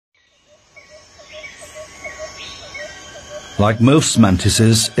Like most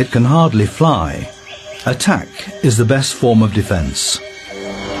mantises, it can hardly fly. Attack is the best form of defense.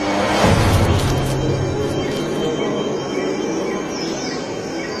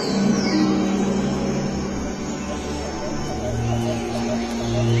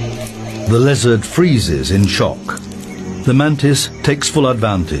 The lizard freezes in shock. The mantis takes full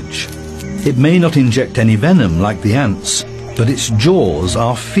advantage. It may not inject any venom like the ants, but its jaws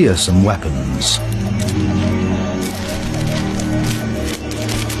are fearsome weapons.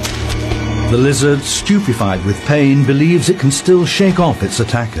 The lizard, stupefied with pain, believes it can still shake off its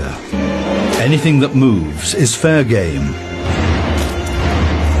attacker. Anything that moves is fair game.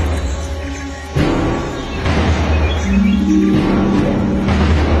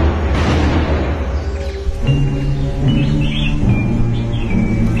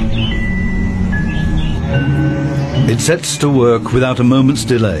 It sets to work without a moment's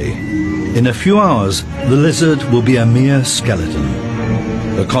delay. In a few hours, the lizard will be a mere skeleton.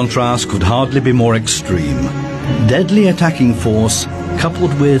 The contrast could hardly be more extreme. Deadly attacking force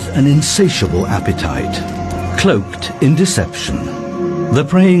coupled with an insatiable appetite, cloaked in deception. The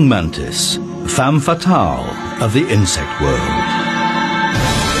praying mantis, femme fatale of the insect world.